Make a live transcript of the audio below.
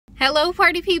Hello,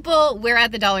 party people. We're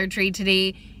at the Dollar Tree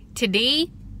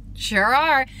today. Sure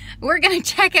are. We're gonna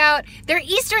check out their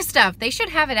Easter stuff. They should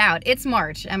have it out. It's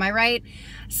March, am I right?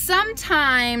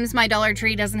 Sometimes my Dollar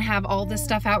Tree doesn't have all this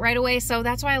stuff out right away, so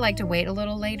that's why I like to wait a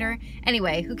little later.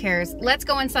 Anyway, who cares? Let's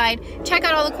go inside, check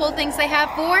out all the cool things they have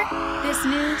for this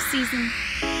new season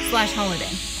 / holiday.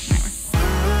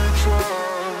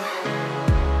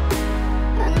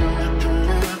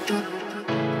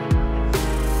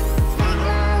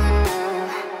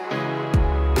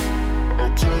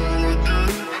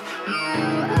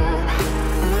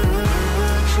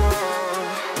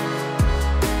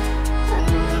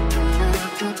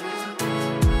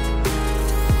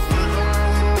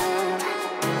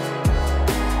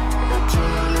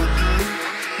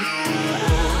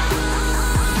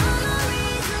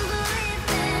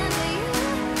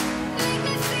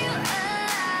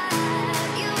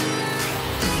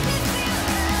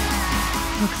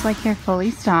 Looks like they're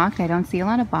fully stocked. I don't see a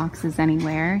lot of boxes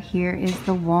anywhere. Here is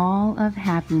the wall of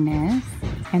happiness,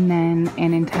 and then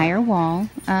an entire wall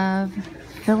of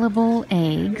fillable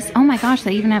eggs. Oh my gosh,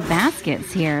 they even have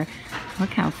baskets here. Look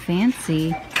how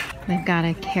fancy. They've got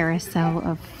a carousel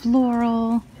of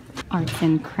floral, arts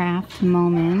and craft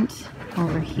moment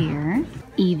over here.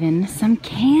 Even some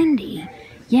candy.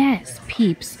 Yes,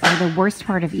 Peeps are the worst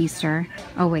part of Easter.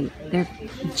 Oh wait, they're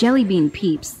jelly bean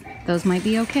Peeps. Those might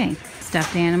be okay.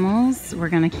 Stuffed animals, we're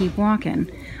gonna keep walking.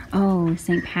 Oh,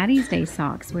 St. Patty's Day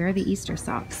socks. Where are the Easter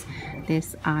socks?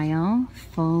 This aisle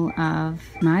full of,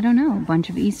 I don't know, a bunch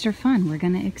of Easter fun. We're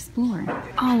gonna explore.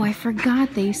 Oh, I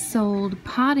forgot they sold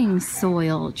potting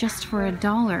soil just for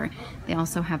 $1. They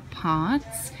also have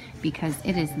pots because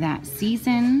it is that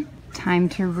season. Time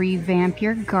to revamp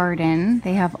your garden.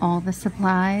 They have all the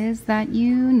supplies that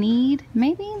you need.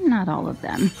 Maybe not all of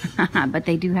them, but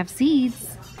they do have seeds.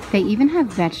 They even have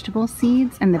vegetable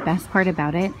seeds, and the best part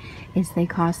about it is they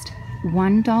cost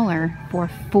 $1 for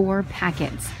 4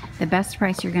 packets. The best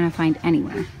price you're gonna find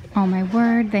anywhere. Oh my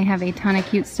word, they have a ton of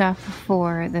cute stuff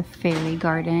for the fairy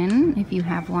garden, if you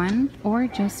have one, or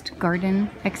just garden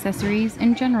accessories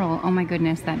in general. Oh my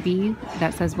goodness, that bee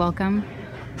that says welcome,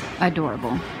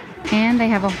 adorable. And they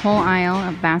have a whole aisle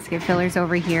of basket fillers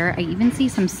over here. I even see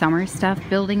some summer stuff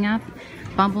building up.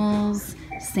 Bubbles,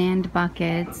 sand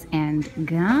buckets, and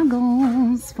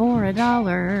goggles for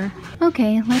 $1.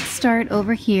 Okay, let's start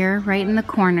over here, right in the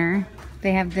corner.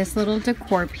 They have this little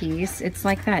decor piece. It's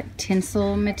like that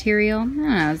tinsel material. I don't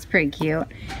know, it's pretty cute.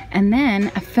 And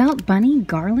then a felt bunny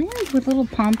garland with little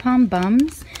pom-pom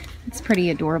bums. It's pretty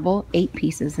adorable. 8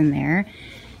 pieces in there.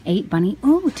 8 bunny.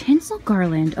 Oh, tinsel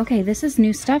garland. Okay, this is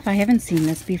new stuff. I haven't seen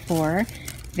this before.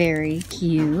 Very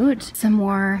cute. Some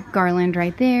more garland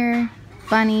right there.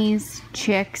 Bunnies,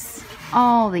 chicks,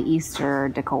 all the Easter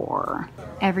decor.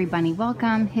 Every bunny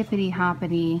welcome, hippity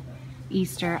hoppity,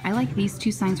 Easter. I like these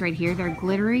 2 signs right here. They're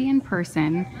glittery in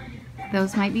person.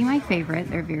 Those might be my favorite.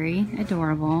 They're very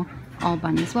adorable. All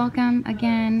bunnies welcome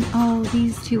again. Oh,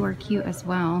 these 2 are cute as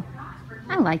well.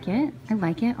 I like it. I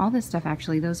like it. All this stuff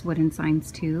actually, those wooden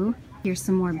signs too. Here's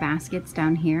some more baskets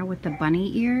down here with the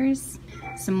bunny ears.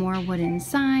 Some more wooden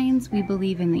signs. We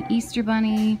believe in the Easter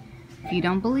bunny. If you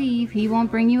don't believe, he won't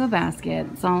bring you a basket.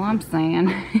 That's all I'm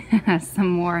saying. Some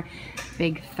more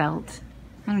big felt.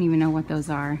 I don't even know what those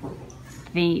are.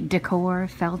 The decor,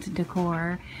 felt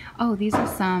decor. Oh, these are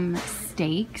some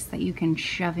stakes that you can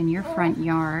shove in your front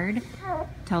yard.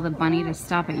 Tell the bunny to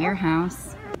stop at your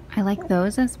house. I like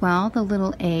those as well, the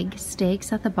little egg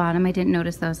stakes at the bottom. I didn't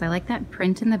notice those. I like that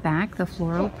print in the back, the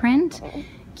floral print.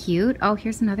 Cute. Oh,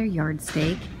 here's another yard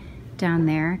stake down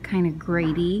there, kind of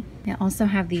grady. They also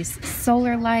have these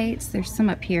solar lights. There's some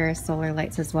up here, solar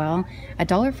lights as well.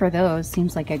 $1 for those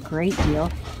seems like a great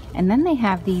deal. And then they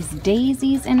have these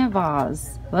daisies in a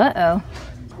vase. Uh-oh,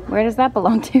 where does that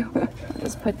belong to? I'll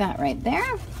just put that right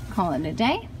there, call it a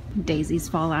day. Daisies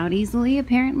fall out easily,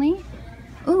 apparently.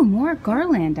 Ooh, more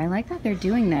garland. I like that they're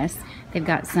doing this. They've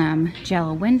got some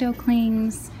gel window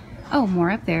clings. Oh, more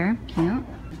up there, cute.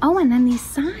 Oh, and then these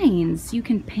signs, you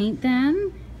can paint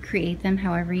them, create them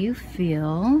however you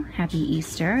feel. Happy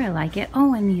Easter, I like it.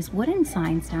 Oh, and these wooden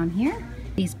signs down here.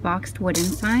 These boxed wooden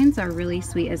signs are really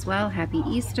sweet as well. Happy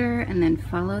Easter, and then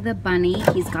follow the bunny.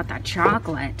 He's got that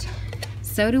chocolate.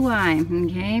 So do I,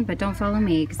 okay? But don't follow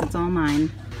me because it's all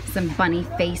mine. Some bunny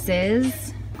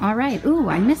faces. All right, ooh,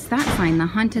 I missed that sign. The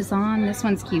hunt is on. This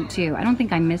one's cute too. I don't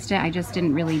think I missed it. I just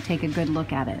didn't really take a good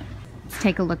look at it. Let's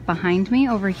take a look behind me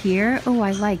over here. Oh,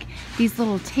 I like these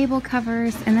little table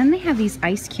covers. And then they have these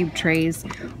ice cube trays.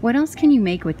 What else can you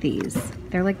make with these?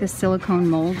 They're like the silicone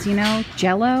molds, you know?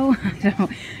 Jello? I don't know.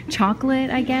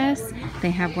 Chocolate, I guess. They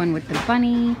have one with the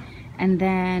bunny. And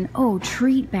then, oh,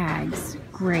 treat bags.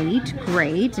 Great,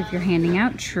 great if you're handing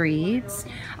out treats.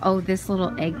 Oh, this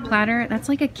little egg platter, that's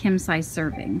like a Kim-size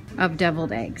serving of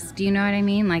deviled eggs. Do you know what I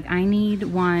mean? Like, I need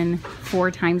one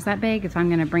 4 times that big if I'm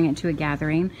gonna bring it to a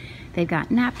gathering. They've got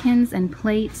napkins and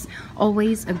plates.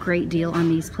 Always a great deal on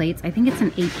these plates. I think it's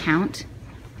an 8 count.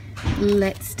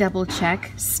 Let's double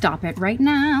check. Stop it right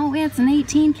now. It's an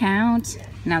 18 count.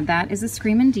 Now that is a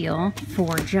screaming deal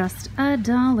for just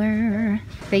 $1.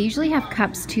 They usually have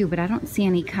cups too, but I don't see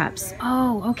any cups.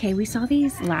 Oh, okay, we saw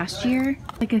these last year.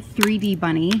 Like a 3D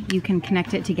bunny, you can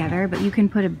connect it together, but you can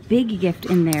put a big gift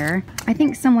in there. I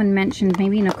think someone mentioned,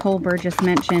 maybe Nicole Burgess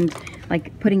mentioned,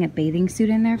 like putting a bathing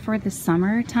suit in there for the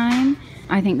summertime.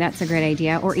 I think that's a great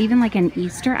idea. Or even like an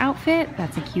Easter outfit,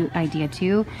 that's a cute idea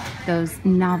too. Those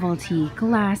novelty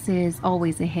glasses,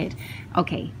 always a hit.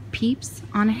 Okay, peeps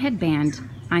on a headband.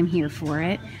 I'm here for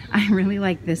it. I really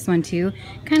like this one too.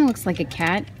 Kind of looks like a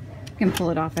cat. You can pull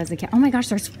it off as a cat. Oh my gosh,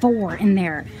 there's 4 in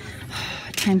there.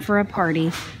 Time for a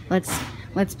party.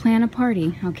 Let's plan a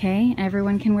party, okay?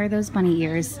 Everyone can wear those bunny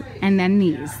ears. And then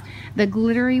these. The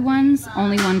glittery ones,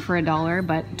 only one for $1,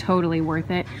 but totally worth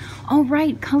it. Oh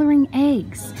right, coloring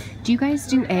eggs. Do you guys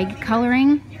do egg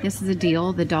coloring? This is a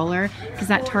deal, the $1, because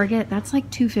at Target, that's like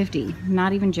 $2.50.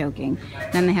 Not even joking.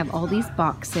 Then they have all these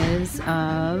boxes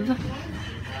of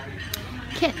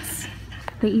kits.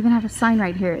 They even have a sign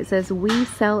right here. It says, "We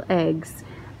sell eggs,"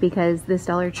 because this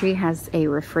Dollar Tree has a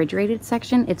refrigerated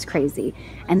section. It's crazy.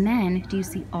 And then, do you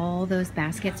see all those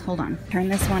baskets? Hold on, turn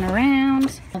this one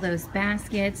around. All those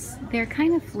baskets, they're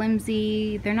kind of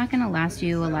flimsy. They're not gonna last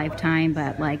you a lifetime,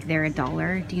 but like they're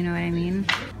 $1. Do you know what I mean?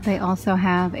 They also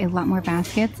have a lot more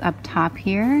baskets up top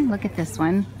here. Look at this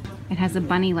one. It has a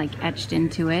bunny like etched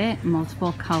into it,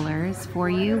 multiple colors for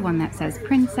you. One that says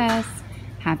princess,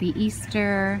 happy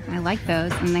Easter. I like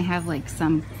those. And they have like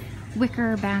some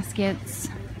wicker baskets.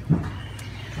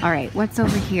 All right, what's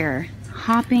over here?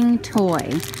 Hopping toy.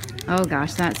 Oh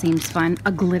gosh, that seems fun.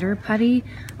 A glitter putty.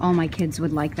 All my kids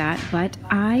would like that, but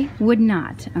I would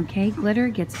not, okay? Glitter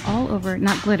gets all over,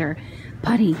 not glitter,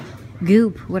 putty,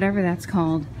 goop, whatever that's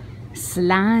called.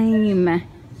 Slime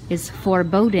is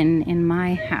forbidden in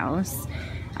my house.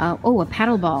 Oh, a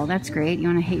paddle ball, that's great. You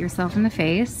wanna hit yourself in the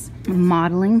face.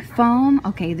 Modeling foam.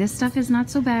 Okay, this stuff is not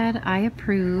so bad. I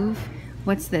approve.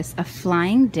 What's this? A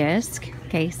flying disc.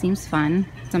 Okay, seems fun.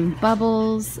 Some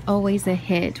bubbles, always a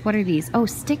hit. What are these? Oh,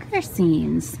 sticker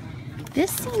scenes. This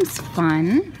seems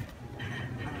fun.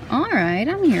 All right,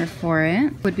 I'm here for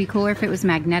it. Would be cooler if it was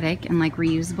magnetic and like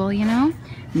reusable, you know?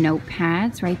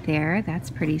 Notepads right there.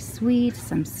 That's pretty sweet.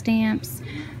 Some stamps.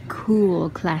 Cool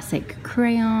classic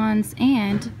crayons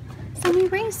and some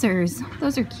erasers.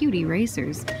 Those are cute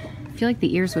erasers. I feel like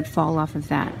the ears would fall off of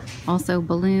that. Also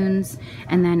balloons,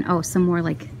 and then oh, some more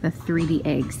like the 3D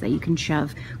eggs that you can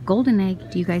shove. Golden egg.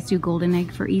 Do you guys do golden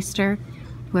egg for Easter?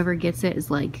 Whoever gets it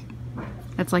is like,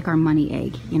 that's like our money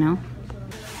egg, you know?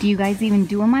 Do you guys even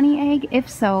do a money egg? If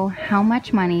so, how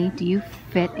much money do you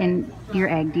fit in your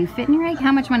egg? Do you fit in your egg?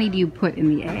 How much money do you put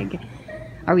in the egg?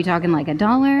 Are we talking like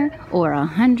 $1 or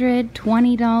 $100,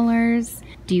 $20?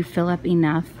 Do you fill up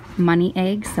enough money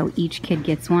eggs so each kid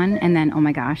gets one? And then, oh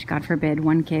my gosh, God forbid,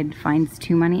 one kid finds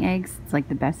 2 money eggs. It's like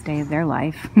the best day of their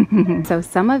life. So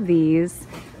some of these,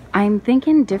 I'm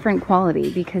thinking different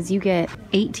quality because you get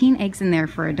 18 eggs in there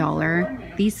for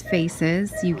 $1. These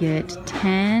faces, you get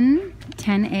 10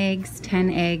 eggs, 10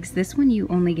 eggs. This one you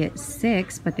only get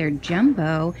 6, but they're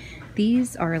jumbo.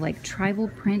 These are like tribal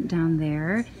print down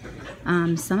there.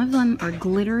 Some of them are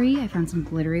glittery. I found some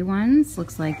glittery ones.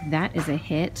 Looks like that is a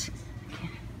hit.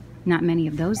 Not many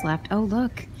of those left. Oh,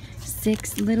 look.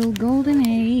 6 little golden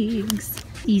eggs.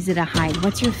 Easy to hide.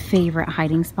 What's your favorite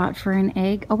hiding spot for an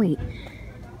egg? Oh, wait.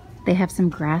 They have some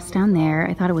grass down there.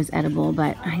 I thought it was edible,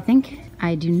 but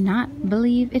I do not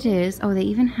believe it is. Oh, they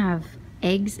even have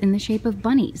eggs in the shape of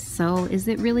bunnies. So is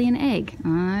it really an egg?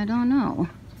 I don't know.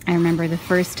 I remember the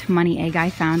first money egg I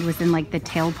found was in like the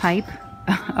tailpipe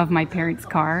of my parents'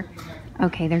 car.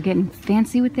 Okay, they're getting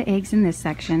fancy with the eggs in this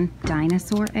section.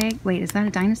 Dinosaur egg. Wait, is that a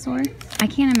dinosaur? I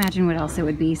can't imagine what else it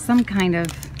would be. Some kind of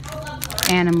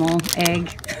animal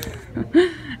egg.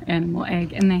 Animal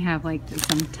egg. And they have like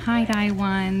some tie-dye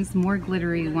ones, more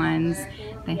glittery ones.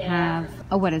 They have,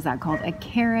 oh, what is that called? A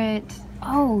carrot.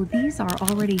 Oh, these are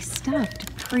already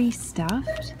stuffed,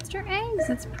 pre-stuffed. Easter eggs,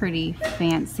 that's pretty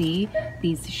fancy.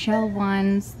 These shell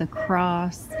ones, the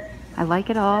cross. I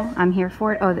like it all. I'm here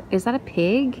for it. Oh, is that a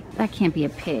pig? That can't be a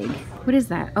pig. What is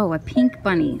that? Oh, a pink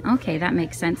bunny. Okay, that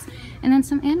makes sense. And then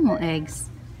some animal eggs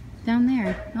down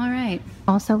there. All right.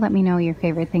 Also, let me know your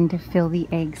favorite thing to fill the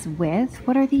eggs with.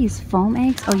 What are these? Foam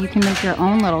eggs? Oh, you can make your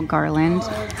own little garland.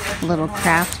 A little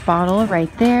craft bottle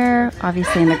right there.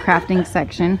 Obviously in the crafting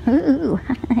section. Ooh,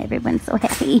 everyone's so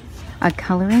happy. A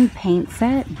coloring paint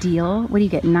set deal. What do you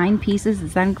get? 9 pieces?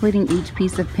 Is that including each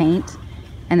piece of paint?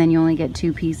 And then you only get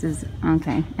 2 pieces.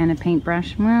 Okay. And a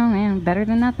paintbrush. Well, man, better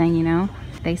than nothing, you know.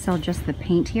 They sell just the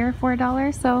paint here for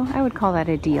 $1, so I would call that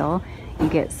a deal. You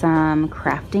get some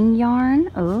crafting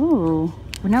yarn. Oh,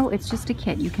 no, it's just a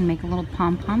kit. You can make a little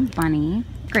pom-pom bunny.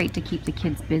 Great to keep the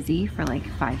kids busy for like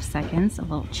 5 seconds. A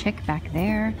little chick back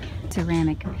there.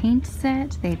 Ceramic paint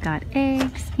set. They've got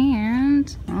eggs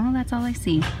and, oh, that's all I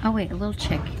see. Oh wait, a little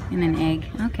chick and an egg.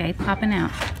 Okay, popping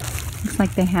out. Looks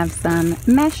like they have some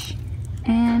mesh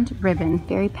and ribbon.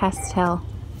 Very pastel.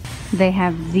 They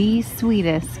have the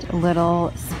sweetest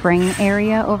little spring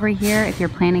area over here if you're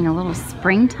planning a little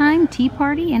springtime tea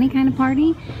party, any kind of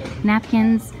party.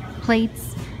 Napkins,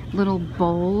 plates, little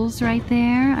bowls right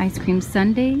there, ice cream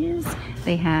sundaes.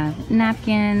 They have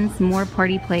napkins, more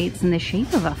party plates in the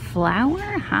shape of a flower.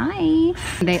 Hi.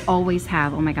 They always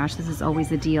have, oh my gosh, this is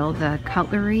always a deal, the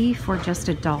cutlery for just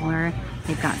 $1.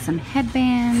 They've got some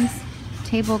headbands,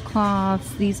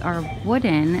 tablecloths. These are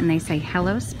wooden and they say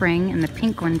hello spring, and the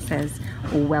pink one says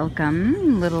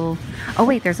welcome. Little, oh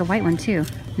wait, there's a white one too.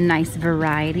 Nice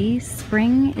variety.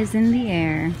 Spring is in the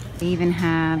air. They even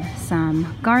have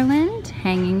some garland,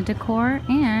 hanging decor,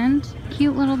 and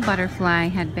cute little butterfly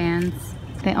headbands.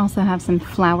 They also have some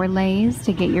flower lays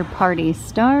to get your party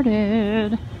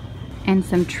started. And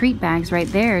some treat bags right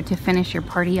there to finish your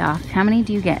party off. How many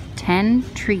do you get? 10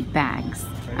 treat bags.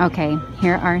 Okay,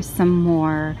 here are some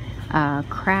more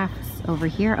crafts over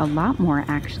here. A lot more,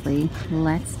 actually.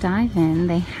 Let's dive in.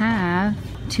 They have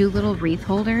 2 little wreath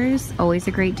holders. Always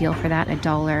a great deal for that,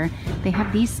 $1. They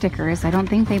have these stickers. I don't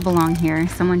think they belong here.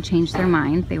 Someone changed their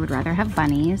mind. They would rather have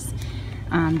bunnies.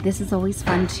 This is always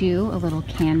fun, too. A little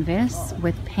canvas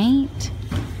with paint.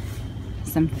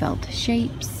 Some felt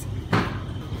shapes.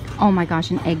 Oh my gosh,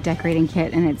 an egg decorating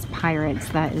kit, and it's pirates.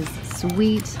 That is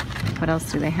sweet. What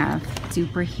else do they have?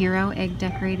 Superhero egg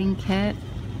decorating kit.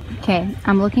 Okay,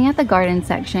 I'm looking at the garden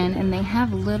section and they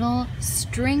have little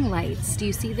string lights. Do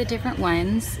you see the different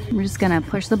ones? I'm just gonna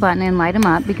push the button and light them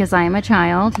up because I am a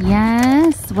child.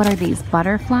 Yes. What are these?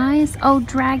 Butterflies? Oh,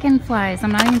 dragonflies.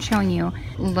 I'm not even showing you.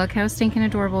 Look how stinking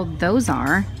adorable those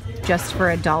are. Just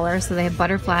for $1. So they have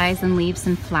butterflies and leaves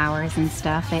and flowers and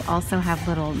stuff. They also have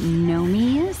little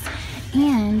gnomies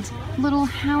and little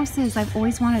houses. I've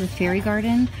always wanted a fairy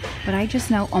garden, but I just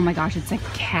know, oh my gosh, it's a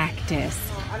cactus.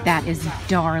 That is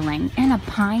darling. And a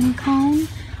pine cone.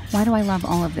 Why do I love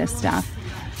all of this stuff?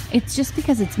 It's just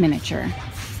because it's miniature.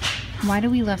 Why do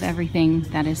we love everything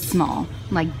that is small?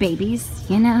 Like babies,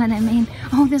 you know what I mean?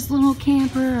 Oh, this little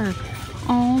camper.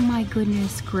 Oh my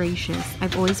goodness gracious.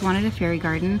 I've always wanted a fairy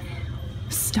garden.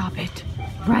 Stop it.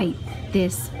 Right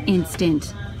this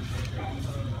instant.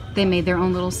 They made their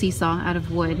own little seesaw out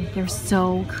of wood. They're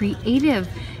so creative.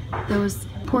 Those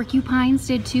porcupines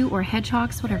did too, or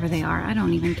hedgehogs, whatever they are. I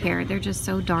don't even care. They're just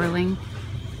so darling.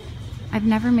 I've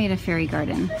never made a fairy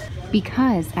garden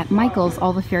because at Michael's,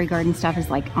 all the fairy garden stuff is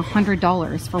like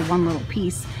 $100 for one little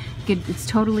piece. It's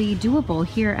totally doable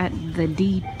here at the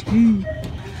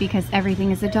DT because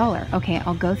everything is $1. Okay,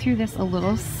 I'll go through this a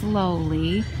little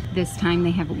slowly. This time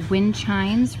they have wind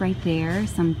chimes right there,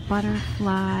 some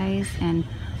butterflies and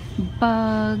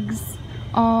bugs,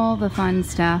 all the fun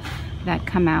stuff that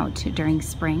come out during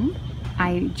spring.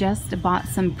 I just bought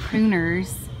some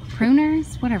pruners,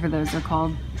 whatever those are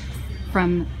called,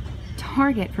 from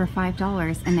Target for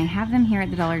 $5, and they have them here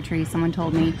at the Dollar Tree. Someone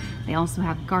told me they also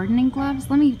have gardening gloves.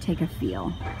 Let me take a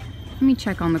feel. Let me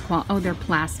check on the quality. Oh, they're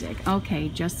plastic. Okay,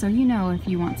 just so you know, if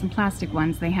you want some plastic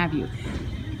ones, they have you.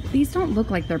 These don't look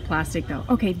like they're plastic though.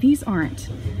 Okay, these aren't,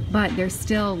 but they're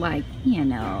still like, you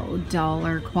know,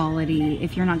 dollar quality.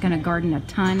 If you're not gonna garden a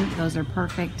ton, those are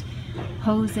perfect.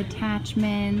 Hose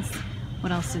attachments.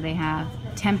 What else do they have?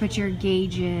 Temperature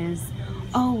gauges.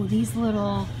 Oh, these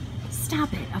little,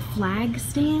 stop it, a flag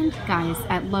stand? Guys,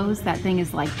 at Lowe's, that thing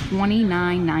is like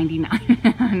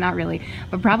 $29.99. Not really,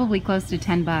 but probably close to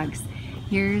 10 bucks.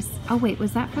 Here's, oh wait,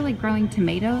 was that for like growing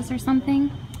tomatoes or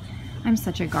something? I'm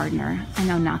such a gardener. I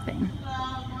know nothing.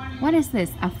 What is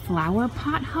this? A flower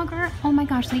pot hugger? Oh my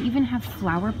gosh, they even have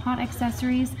flower pot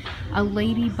accessories. A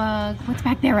ladybug. What's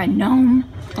back there? A gnome?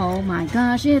 Oh my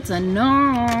gosh, it's a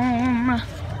gnome.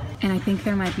 And I think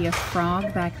there might be a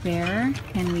frog back there.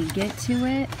 Can we get to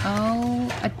it?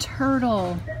 Oh, a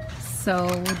turtle.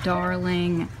 So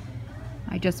darling.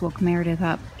 I just woke Meredith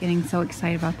up getting so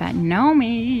excited about that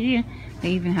gnomey.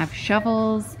 They even have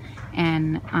shovels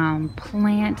and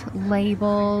plant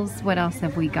labels. What else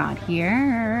have we got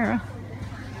here?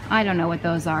 I don't know what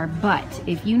those are, but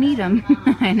if you need them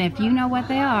and if you know what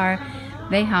they are,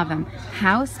 they have them.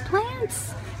 House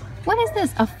plants? What is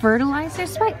this? A fertilizer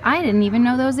spray? I didn't even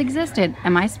know those existed.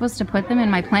 Am I supposed to put them in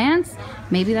my plants?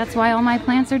 Maybe that's why all my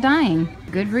plants are dying.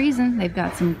 Good reason. They've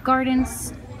got some garden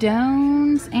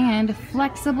stones and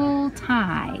flexible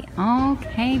tie.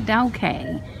 Okay.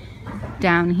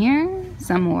 Down here,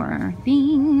 some more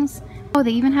things. Oh,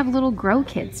 they even have little grow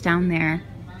kits down there.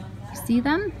 See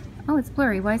them? Oh, it's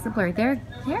blurry. Why is it blurry? There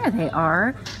they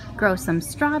are. Grow some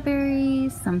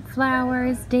strawberries, some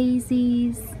flowers,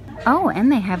 daisies. Oh,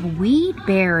 and they have weed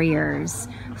barriers.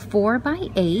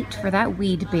 4x8 for that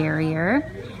weed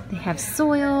barrier. They have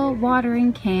soil,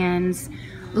 watering cans.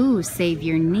 Ooh, save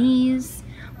your knees.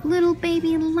 Little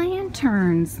baby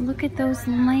lanterns. Look at those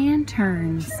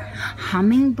lanterns.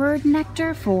 Hummingbird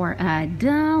nectar for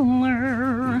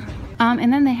 $1.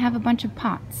 And then they have a bunch of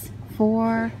pots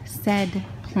for said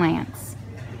plants.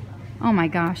 Oh my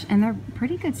gosh, and they're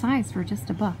pretty good size for just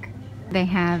 $1. They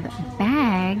have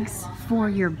bags for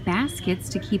your baskets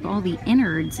to keep all the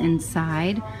innards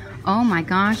inside. Oh my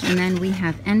gosh, and then we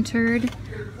have entered.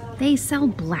 They sell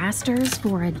blasters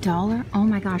for $1. Oh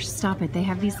my gosh, stop it. They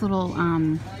have these little,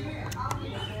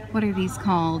 what are these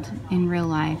called in real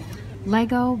life?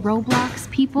 Lego Roblox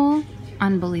people.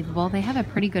 Unbelievable. They have a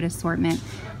pretty good assortment.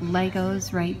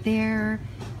 Legos right there.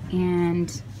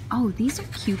 And oh, these are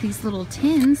cute, these little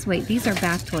tins. Wait, these are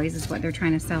bath toys is what they're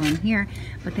trying to sell in here.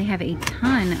 But they have a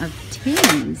ton of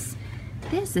tins.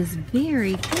 This is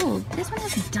very cool. This one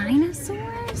has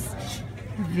dinosaurs.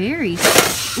 Very,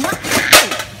 wow.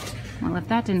 Well, if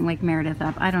that didn't wake Meredith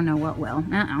up, I don't know what will.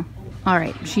 All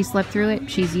right, she slept through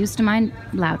it. She's used to my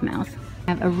loudmouth.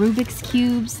 I have a Rubik's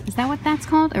Cubes. Is that what that's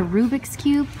called? A Rubik's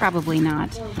Cube? Probably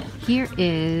not. Here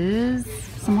is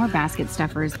some more basket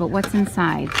stuffers, but what's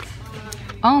inside?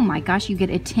 Oh my gosh, you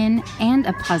get a tin and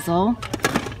a puzzle.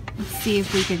 Let's see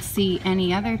if we could see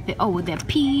any other thing. Oh, the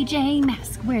PJ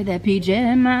Mask. Where the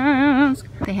PJ Mask?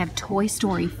 They have Toy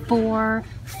Story 4,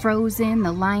 Frozen,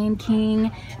 The Lion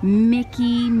King,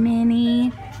 Mickey,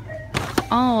 Minnie.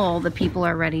 All the people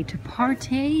are ready to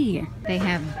party. They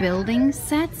have building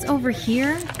sets over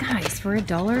here. Guys, for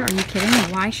 $1? Are you kidding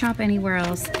me? Why shop anywhere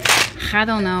else? I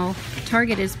don't know.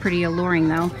 Target is pretty alluring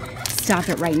though. Stop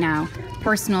it right now.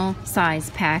 Personal size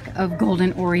pack of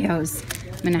golden Oreos.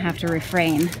 I'm gonna have to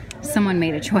refrain. Someone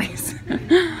made a choice.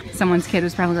 Someone's kid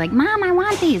was probably like, Mom, I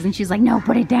want these. And she's like, no,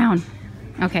 put it down.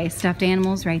 Okay, stuffed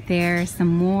animals right there. Some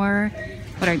more.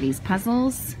 What are these,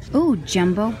 puzzles? Oh,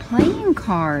 jumbo playing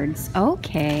cards.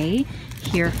 Okay,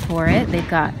 here for it. They've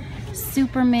got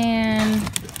Superman,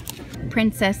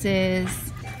 princesses.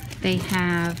 They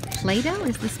have Play-Doh.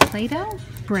 Is this Play-Doh?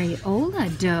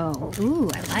 Crayola dough. Ooh,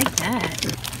 I like that.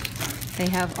 They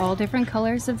have all different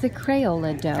colors of the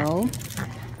Crayola dough.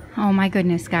 Oh my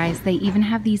goodness, guys. They even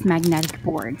have these magnetic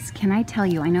boards. Can I tell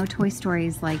you, I know Toy Story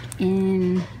is like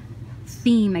in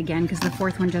theme again because the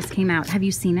 4th one just came out. Have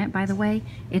you seen it, by the way?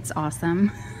 It's awesome.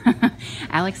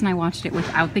 Alex and I watched it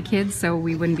without the kids so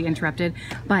we wouldn't be interrupted.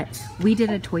 But we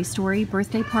did a Toy Story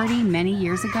birthday party many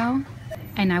years ago.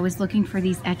 And I was looking for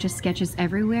these Etch-a-Sketches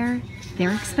everywhere.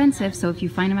 They're expensive, so if you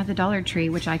find them at the Dollar Tree,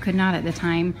 which I could not at the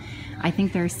time, I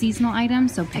think they're seasonal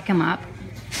items, so pick them up.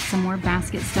 Some more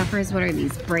basket stuffers. What are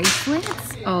these?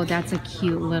 Bracelets? Oh, that's a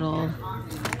cute little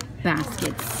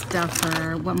basket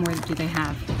stuffer. What more do they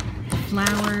have?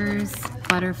 Flowers,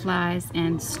 butterflies,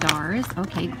 and stars.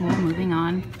 Okay, cool. Moving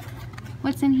on.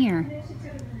 What's in here?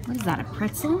 What is that, a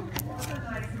pretzel?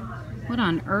 What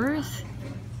on earth?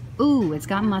 Ooh, it's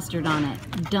got mustard on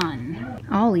it. Done.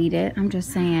 I'll eat it. I'm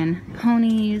just saying.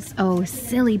 Ponies. Oh,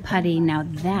 silly putty. Now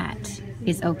that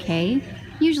is okay.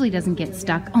 Usually doesn't get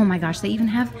stuck. Oh my gosh, they even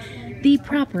have the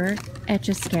proper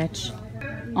Etch-a-Sketch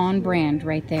on brand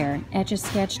right there.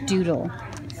 Etch-a-Sketch Doodle.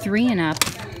 3 and up,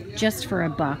 just for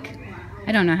 $1.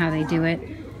 I don't know how they do it.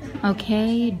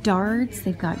 Okay, darts.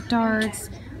 They've got darts.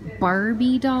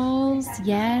 Barbie dolls.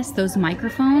 Yes, those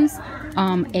microphones.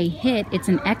 A hit. It's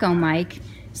an Echo mic.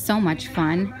 So much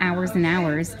fun. Hours and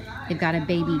hours. They've got a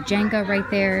baby Jenga right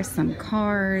there. Some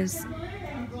cars.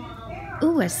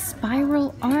 Ooh, a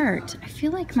spiral art. I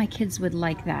feel like my kids would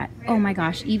like that. Oh my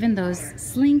gosh, even those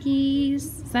slinkies.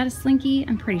 Is that a slinky?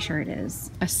 I'm pretty sure it is.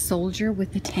 A soldier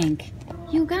with a tank.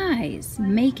 You guys,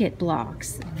 make it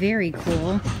blocks. Very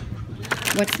cool.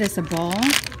 What's this, a ball?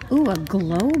 Ooh, a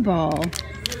glow ball.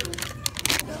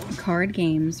 Card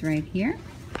games right here.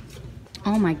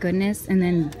 Oh my goodness. And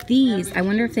then these, I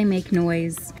wonder if they make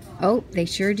noise. Oh, they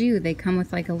sure do. They come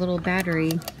with like a little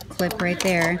battery clip right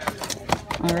there.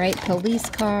 All right, police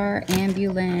car,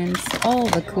 ambulance, all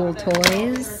the cool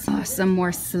toys. Oh, some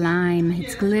more slime.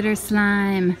 It's glitter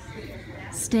slime.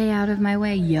 Stay out of my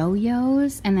way.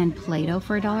 Yo-yos and then Play-Doh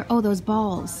for $1. Oh, those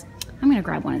balls. I'm gonna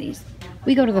grab one of these.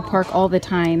 We go to the park all the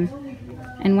time.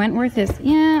 And Wentworth is,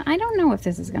 yeah, I don't know if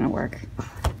this is gonna work.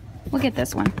 We'll get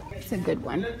this one. It's a good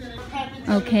one.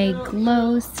 Okay,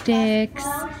 glow sticks.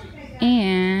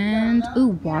 And,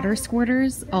 ooh, water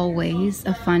squirters, always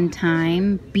a fun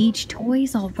time. Beach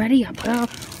toys already up, girl.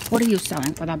 What are you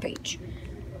selling for the beach?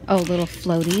 Oh, little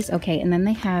floaties. Okay, and then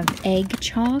they have egg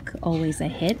chalk, always a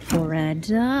hit for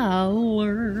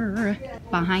 $1.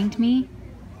 Behind me,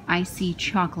 I see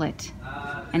chocolate,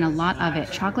 and a lot of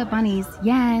it. Chocolate bunnies,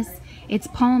 yes. It's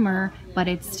Palmer, but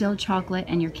it's still chocolate,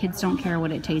 and your kids don't care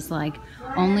what it tastes like.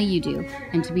 Only you do.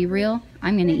 And to be real,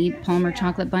 I'm gonna eat Palmer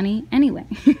chocolate bunny anyway.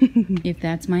 If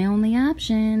that's my only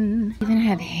option. Even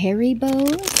have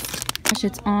Haribo's. Gosh,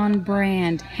 it's on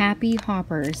brand. Happy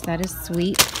Hoppers. That is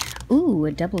sweet. Ooh,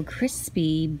 a double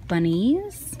crispy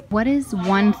bunnies. What is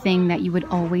one thing that you would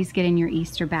always get in your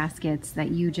Easter baskets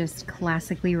that you just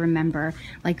classically remember?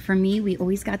 Like for me, we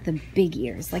always got the big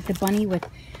ears, like the bunny with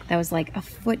that was like a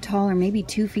foot tall or maybe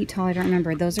 2 feet tall. I don't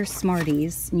remember. Those are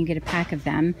Smarties, and you get a pack of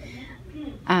them.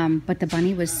 But the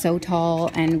bunny was so tall,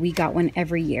 and we got one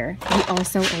every year. We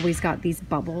also always got these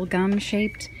bubble gum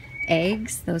shaped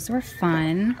eggs. Those were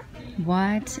fun.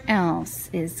 What else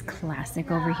is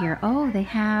classic over here? Oh, they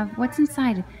have, what's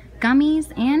inside?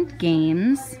 Gummies and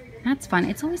games. That's fun.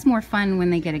 It's always more fun when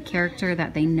they get a character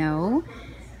that they know.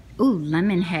 Ooh,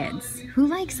 lemon heads. Who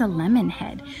likes a lemon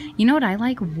head? You know what I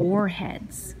like?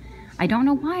 Warheads. I don't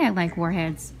know why I like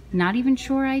warheads. Not even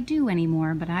sure I do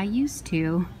anymore, but I used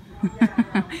to.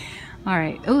 All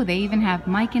right. Oh, they even have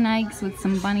Mike and Ike's with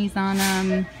some bunnies on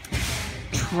them.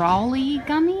 Trolley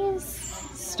gummies.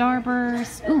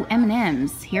 Starburst. Ooh,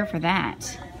 M&M's. Here for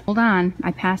that. Hold on.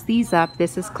 I passed these up.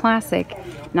 This is classic.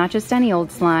 Not just any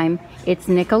old slime. It's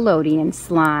Nickelodeon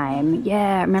slime.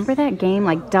 Yeah, remember that game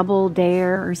like Double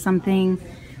Dare or something?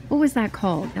 What was that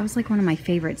called? That was like one of my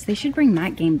favorites. They should bring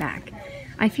that game back.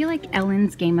 I feel like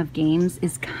Ellen's Game of Games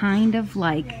is kind of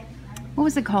like, what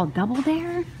was it called? Double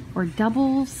Dare? Or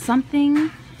Double something?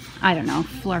 I don't know.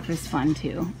 Flurp is fun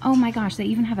too. Oh my gosh, they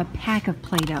even have a pack of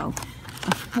Play-Doh.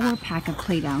 A 4-pack of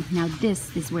Play-Doh. Now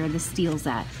this is where the steal's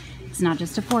at. It's not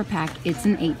just a 4-pack, it's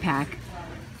an 8-pack.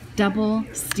 Double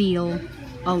steal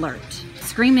alert.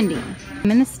 Screamin' Dean.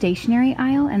 I'm in the stationery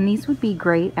aisle, and these would be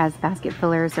great as basket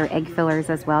fillers or egg fillers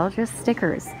as well. Just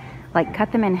stickers. Like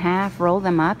cut them in half, roll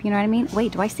them up, you know what I mean?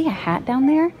 Wait, do I see a hat down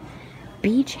there?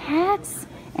 Beach hats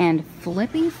and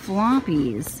flippy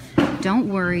floppies. Don't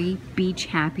worry, beach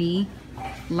happy.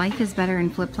 Life is better in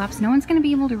flip-flops. No one's going to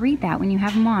be able to read that when you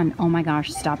have them on. Oh my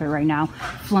gosh, stop it right now.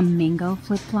 Flamingo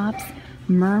flip-flops.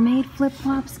 Mermaid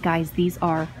flip-flops. Guys, these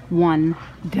are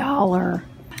 $1.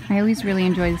 I always really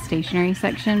enjoy the stationery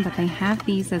section, but they have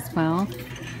these as well.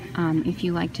 If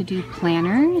you like to do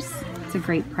planners, it's a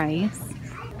great price.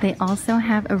 They also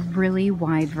have a really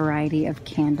wide variety of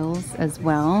candles as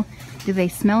well. Do they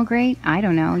smell great? I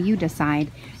don't know. You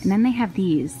decide. And then they have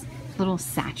these little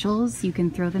satchels. You can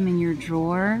throw them in your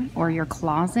drawer or your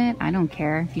closet. I don't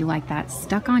care if you like that.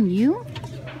 Stuck on you?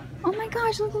 Oh my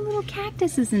gosh, look at the little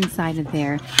cactuses inside of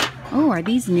there. Oh, are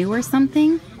these new or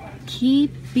something?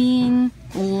 Keep being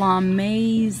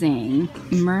amazing.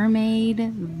 Mermaid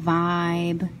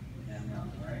vibe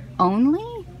only?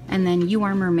 And then you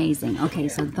are mermazing. Okay,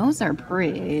 so those are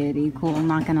pretty cool,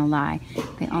 not gonna lie.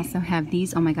 They also have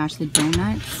these, oh my gosh, the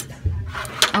donuts.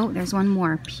 Oh, there's one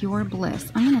more, Pure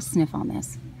Bliss. I'm gonna sniff on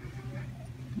this.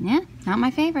 Yeah, not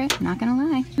my favorite, not gonna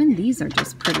lie. Even these are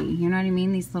just pretty, you know what I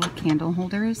mean? These little candle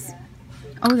holders.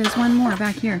 Oh, there's one more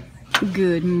back here.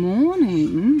 Good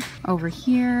morning. Over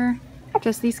here,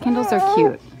 just these candles are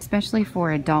cute, especially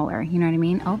for $1, you know what I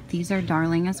mean? Oh, these are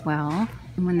darling as well.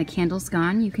 And when the candle's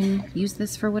gone, you can use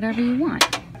this for whatever you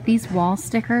want. These wall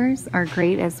stickers are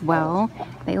great as well.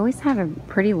 They always have a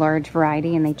pretty large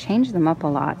variety, and they change them up a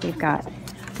lot. They've got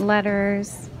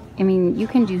letters. I mean, you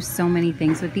can do so many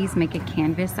things with these, make a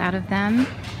canvas out of them.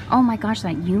 Oh my gosh,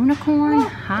 that unicorn,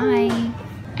 hi.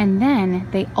 And then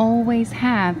they always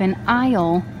have an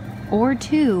aisle or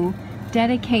two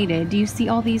dedicated. Do you see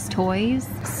all these toys?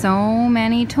 So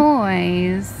many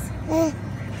toys.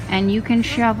 And you can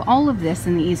shove all of this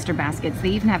in the Easter baskets.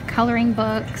 They even have coloring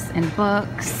books and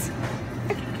books.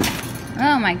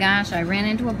 Oh my gosh, I ran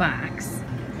into a box.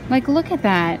 Like, look at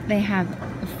that. They have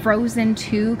Frozen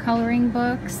 2 coloring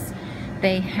books.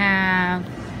 They have,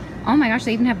 oh my gosh,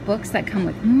 they even have books that come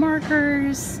with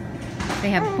markers.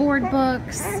 They have board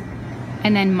books.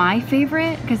 And then my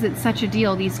favorite, because it's such a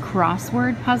deal, these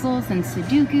crossword puzzles and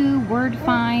Sudoku, word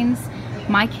finds.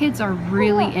 My kids are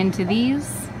really into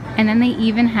these. And then they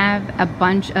even have a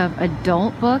bunch of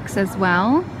adult books as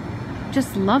well.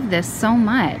 Just love this so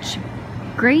much.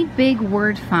 Great big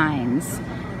word finds.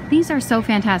 These are so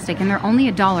fantastic, and they're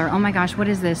only $1. Oh my gosh, what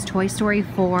is this? Toy Story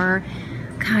 4.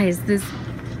 Guys,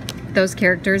 those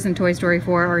characters in Toy Story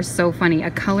 4 are so funny. A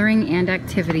coloring and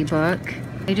activity book.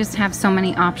 They just have so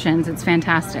many options. It's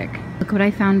fantastic. Look what I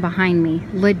found behind me.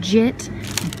 Legit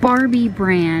Barbie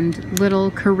brand little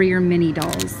career mini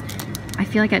dolls. I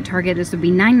feel like at Target this would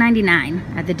be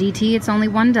 $9.99. At the DT it's only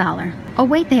 $1. Oh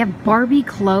wait, they have Barbie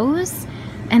clothes?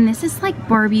 And this is like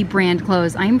Barbie brand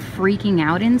clothes. I'm freaking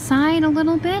out inside a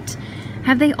little bit.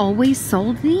 Have they always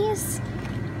sold these?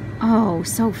 Oh,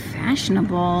 so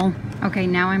fashionable. Okay,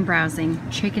 now I'm browsing.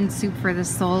 Chicken Soup for the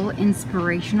Soul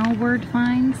inspirational word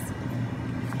finds.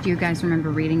 Do you guys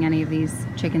remember reading any of these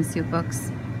chicken soup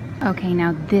books? Okay,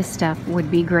 now this stuff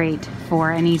would be great for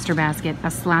an Easter basket.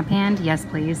 A slap hand, yes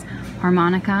please.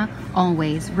 Harmonica,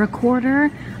 always.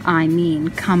 Recorder, I mean,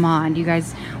 come on. You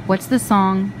guys, what's the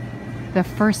song, the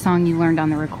first song you learned on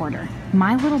the recorder?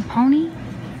 My Little Pony?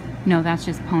 No, that's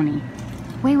just Pony.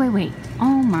 Wait.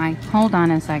 Oh my, hold on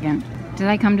a second. Did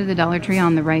I come to the Dollar Tree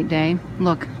on the right day?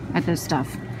 Look at this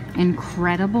stuff.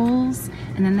 Incredibles,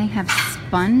 and then they have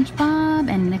SpongeBob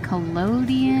and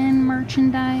Nickelodeon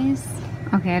merchandise.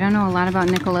 Okay, I don't know a lot about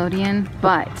Nickelodeon,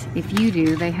 but if you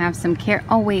do, they have some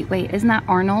oh wait, isn't that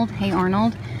Arnold? Hey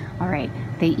Arnold. All right,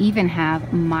 they even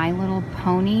have My Little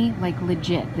Pony, like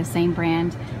legit, the same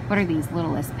brand. What are these?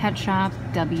 Littlest Pet Shop,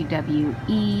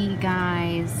 WWE,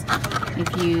 guys.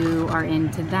 If you are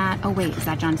into that. Oh wait, is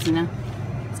that John Cena?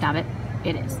 Stop it.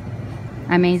 It is.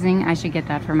 Amazing. I should get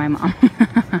that for my mom.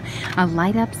 A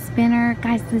light up spinner.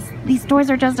 Guys, these stores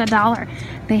are just $1.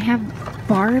 They have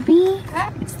Barbie.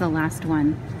 It's the last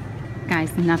one.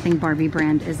 Guys, nothing Barbie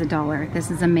brand is $1.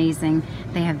 This is amazing.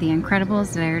 They have The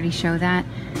Incredibles. Did I already show that?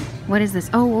 What is this?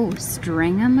 Oh,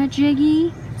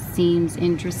 String-a-majiggy. Seems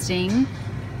interesting.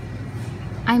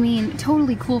 I mean,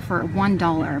 totally cool for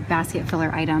 $1 basket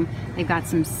filler item. They've got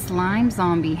some slime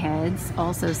zombie heads.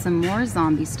 Also some more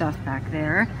zombie stuff back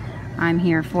there. I'm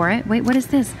here for it. Wait, what is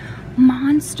this?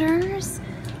 Monsters?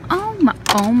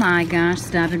 Oh my gosh,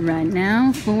 stop it right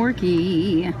now.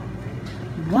 Forky.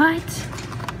 What?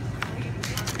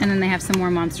 And then they have some more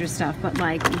monster stuff, but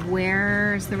like,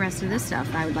 where's the rest of this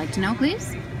stuff? I would like to know,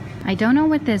 please. I don't know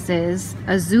what this is.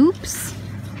 A Zoops?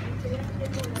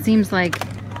 Seems like,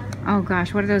 oh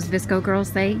gosh, what do those Visco girls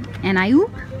say? An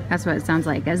Ioop? That's what it sounds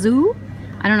like. A zoo?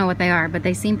 I don't know what they are, but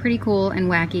they seem pretty cool and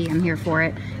wacky. I'm here for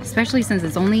it, especially since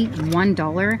it's only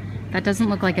 $1. That doesn't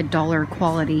look like $1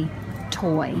 quality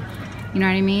toy. You know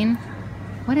what I mean?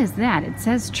 What is that? It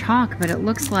says chalk, but it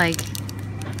looks like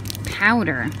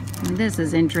powder. This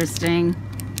is interesting.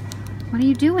 What do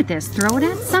you do with this? Throw it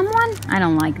at someone? I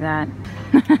don't like that.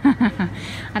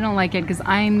 I don't like it because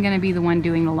I'm gonna be the one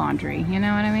doing the laundry. You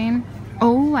know what I mean?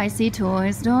 Oh, I see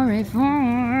Toy Story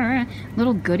 4.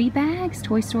 Little goodie bags.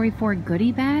 Toy Story 4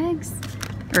 goodie bags.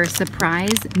 Or a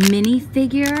surprise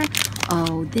minifigure.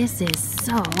 Oh, this is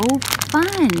so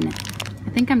fun. I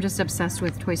think I'm just obsessed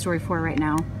with Toy Story 4 right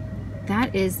now.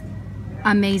 That is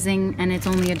amazing, and it's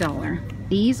only $1.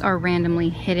 These are randomly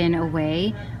hidden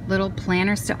away. Little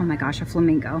planner oh my gosh, a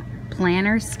flamingo.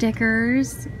 Planner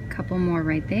stickers. Couple more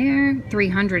right there.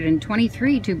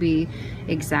 323 to be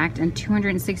exact, and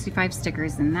 265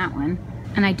 stickers in that one.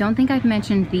 And I don't think I've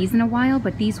mentioned these in a while,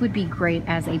 but these would be great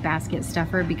as a basket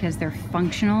stuffer because they're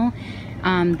functional.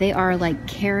 They are like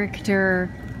character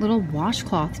little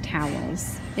washcloth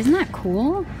towels. Isn't that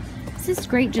cool? This is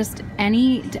great, just to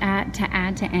add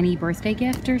to any birthday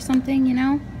gift or something, you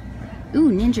know? Ooh,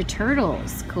 Ninja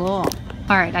Turtles, cool.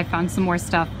 All right, I found some more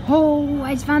stuff. Oh,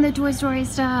 I found the Toy Story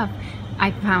stuff.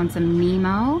 I found some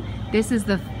Nemo. This is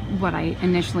what I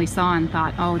initially saw and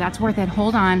thought, oh, that's worth it.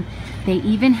 Hold on. They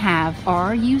even have,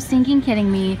 are you stinking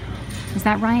kidding me? Is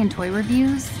that Ryan Toy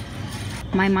Reviews?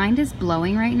 My mind is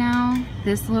blowing right now.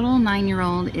 This little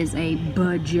 9-year-old is a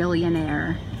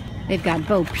bajillionaire. They've got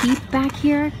Bo Peep back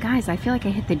here. Guys, I feel like I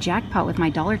hit the jackpot with my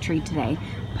Dollar Tree today.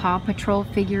 Paw Patrol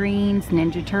figurines,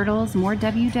 Ninja Turtles, more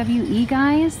WWE,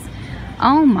 guys.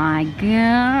 Oh my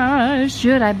gosh,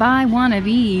 should I buy one of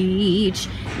each?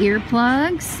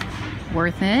 Earplugs,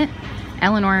 worth it.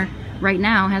 Eleanor right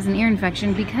now has an ear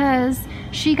infection because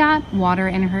she got water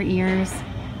in her ears.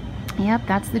 Yep,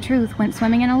 that's the truth. Went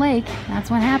swimming in a lake.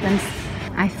 That's what happens.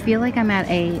 I feel like I'm at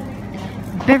a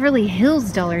Beverly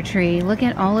Hills Dollar Tree. Look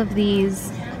at all of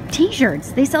these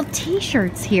t-shirts. They sell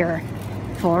t-shirts here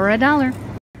for $1.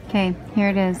 Okay, here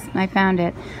it is. I found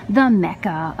it. The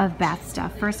mecca of bath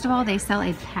stuff. First of all, they sell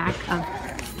a pack of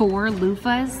 4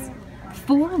 loofahs.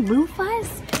 4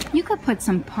 loofahs? You could put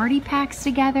some party packs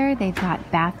together. They've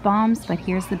got bath bombs, but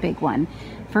here's the big one.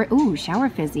 For, ooh, shower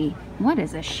fizzy. What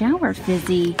is a shower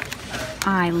fizzy?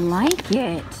 I like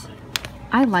it.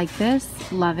 I like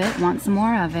this. Love it. Want some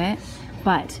more of it.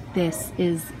 But this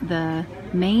is the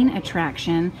main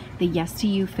attraction, the Yes to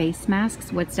You face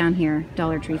masks. What's down here?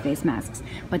 Dollar Tree face masks.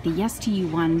 But the Yes to You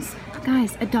ones,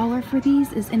 guys, $1 for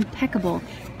these is impeccable.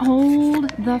 Hold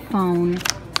the phone,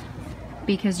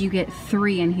 because you get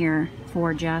 3 in here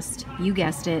for just, you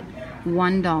guessed it,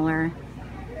 $1.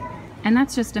 And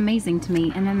that's just amazing to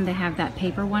me. And then they have that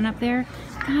paper one up there.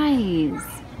 Guys,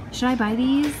 should I buy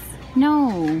these?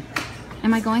 No.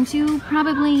 Am I going to?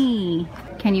 Probably.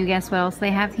 Can you guess what else they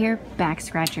have here? Back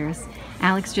scratchers.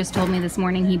 Alex just told me this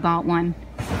morning he bought one.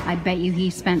 I bet you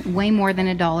he spent way more than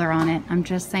 $1 on it. I'm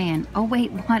just saying. Oh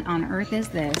wait, what on earth is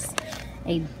this?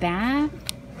 A bath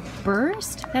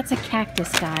burst? That's a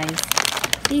cactus, guys.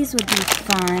 These would be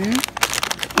fun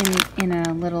in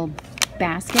a little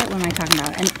basket. What am I talking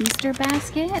about? An Easter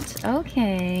basket?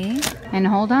 Okay. And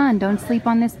hold on, don't sleep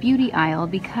on this beauty aisle,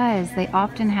 because they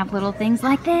often have little things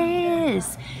like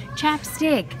this.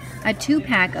 Chapstick. A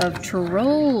 2-pack of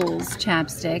Trolls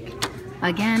chapstick.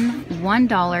 Again,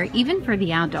 $1, even for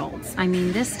the adults. I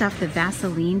mean, this stuff, the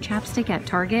Vaseline chapstick at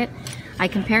Target, I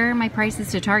compare my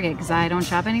prices to Target because I don't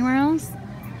shop anywhere else.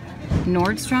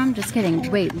 Nordstrom, just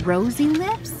kidding. Wait, Rosy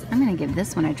Lips? I'm gonna give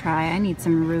this one a try. I need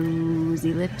some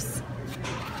Rosy Lips.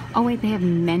 Oh wait, they have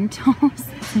Mentos.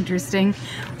 That's interesting.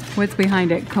 What's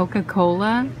behind it?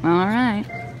 Coca-Cola? All right.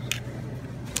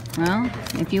 Well,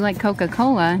 if you like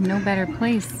Coca-Cola, no better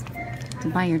place to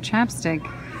buy your chapstick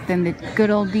than the good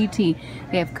old DT.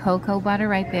 They have cocoa butter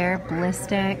right there,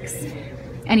 Blistex.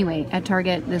 Anyway, at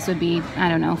Target, this would be, I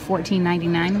don't know,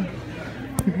 $14.99.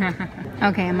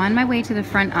 Okay, I'm on my way to the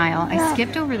front aisle. I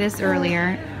skipped over this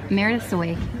earlier. Meredith's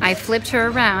awake. I flipped her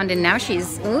around and now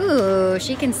she's, ooh,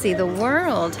 she can see the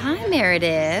world. Hi,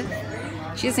 Meredith.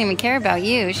 She doesn't even care about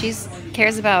you. She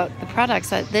cares about the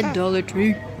products at the Dollar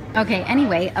Tree. Okay,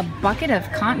 anyway, a bucket of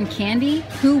cotton candy.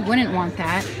 Who wouldn't want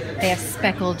that? They have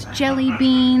speckled jelly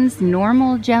beans,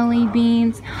 normal jelly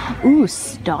beans. Ooh,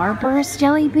 Starburst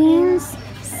jelly beans.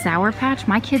 Sour Patch.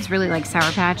 My kids really like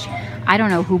Sour Patch. I don't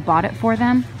know who bought it for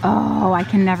them. Oh, I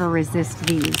can never resist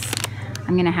these.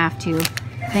 I'm gonna have to.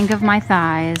 Think of my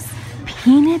thighs.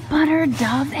 Peanut butter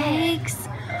Dove eggs.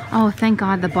 Oh, thank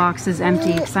God the box is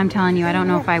empty, because I'm telling you, I don't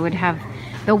know if I would have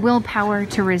the willpower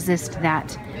to resist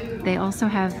that. They also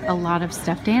have a lot of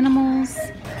stuffed animals.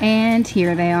 And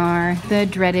here they are, the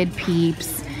dreaded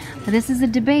Peeps. This is a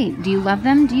debate. Do you love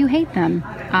them? Do you hate them?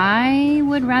 I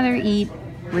would rather eat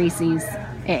Reese's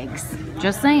eggs.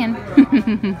 Just saying.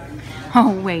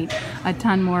 Oh, wait. A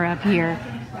ton more up here.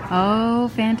 Oh,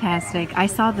 fantastic. I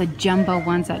saw the jumbo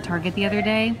ones at Target the other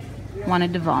day.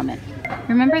 Wanted to vomit.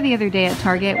 Remember the other day at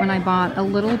Target when I bought a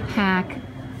little pack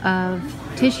of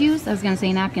tissues? I was going to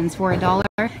say napkins for $1.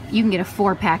 You can get a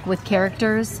 4-pack with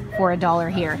characters for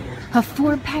 $1 here. A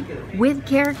 4-pack with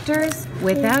characters?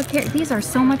 Without characters? These are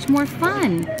so much more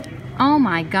fun. Oh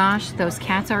my gosh, those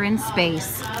cats are in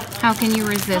space. How can you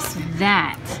resist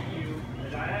that?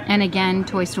 And again,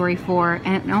 Toy Story 4.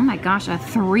 And oh my gosh, a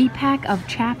 3-pack of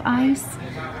Chap Ice.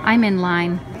 I'm in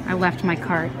line. I left my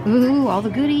cart. Ooh, all the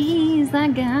goodies I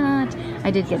got.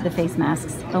 I did get the face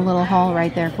masks. A little haul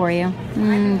right there for you.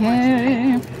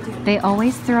 Okay. They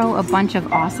always throw a bunch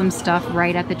of awesome stuff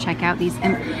right at the checkout. These,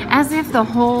 as if the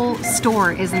whole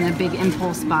store isn't a big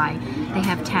impulse buy. They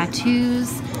have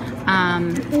tattoos.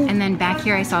 And then back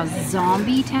here I saw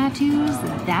zombie tattoos.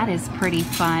 That is pretty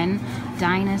fun.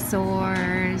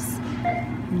 Dinosaurs.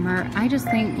 I just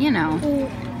think, you know,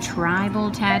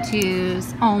 tribal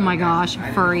tattoos. Oh my gosh,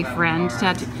 furry friend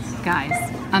tattoo.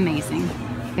 Guys, amazing.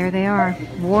 There they are,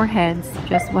 warheads,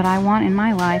 just what I want in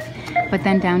my life. But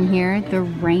then down here, the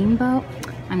rainbow.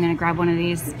 I'm gonna grab one of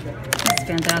these. It's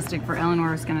fantastic for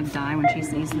Eleanor, is gonna die when she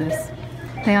sees this.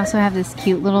 They also have this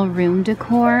cute little room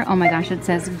decor. Oh my gosh, it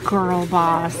says Girl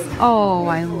Boss. Oh,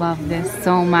 I love this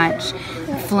so much.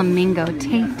 Flamingo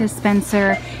tape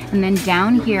dispenser. And then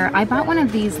down here, I bought one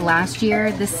of these last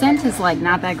year. The scent is like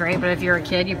not that great, but if you're a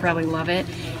kid, you probably love it.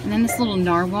 And then this little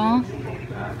narwhal.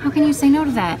 How can you say no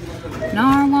to that?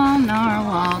 Narwhal,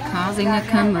 narwhal, causing a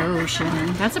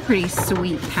commotion. That's a pretty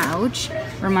sweet pouch.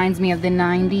 Reminds me of the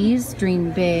 90s,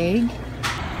 Dream Big.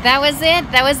 That was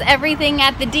it. That was everything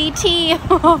at the DT.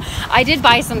 I did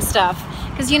buy some stuff.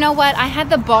 Because you know what? I had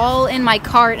the ball in my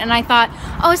cart and I thought,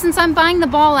 oh, since I'm buying the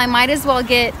ball, I might as well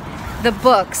get the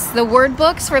books, the word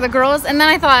books for the girls. And then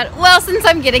I thought, well, since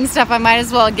I'm getting stuff, I might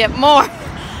as well get more.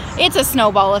 It's a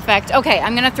snowball effect. Okay,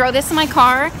 I'm gonna throw this in my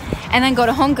car and then go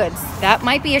to Home Goods. That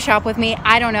might be a shop with me.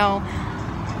 I don't know.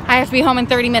 I have to be home in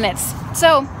 30 minutes.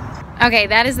 So, okay,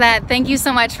 that is that. Thank you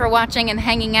so much for watching and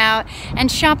hanging out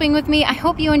and shopping with me. I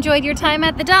hope you enjoyed your time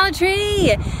at the Dollar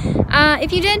Tree.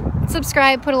 If you did,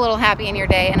 subscribe, put a little happy in your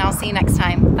day, and I'll see you next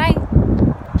time. Bye.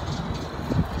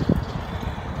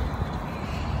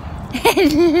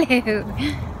 Hello.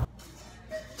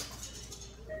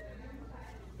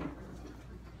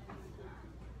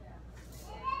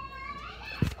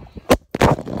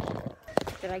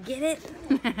 Did I get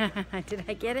it? Did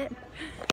I get it?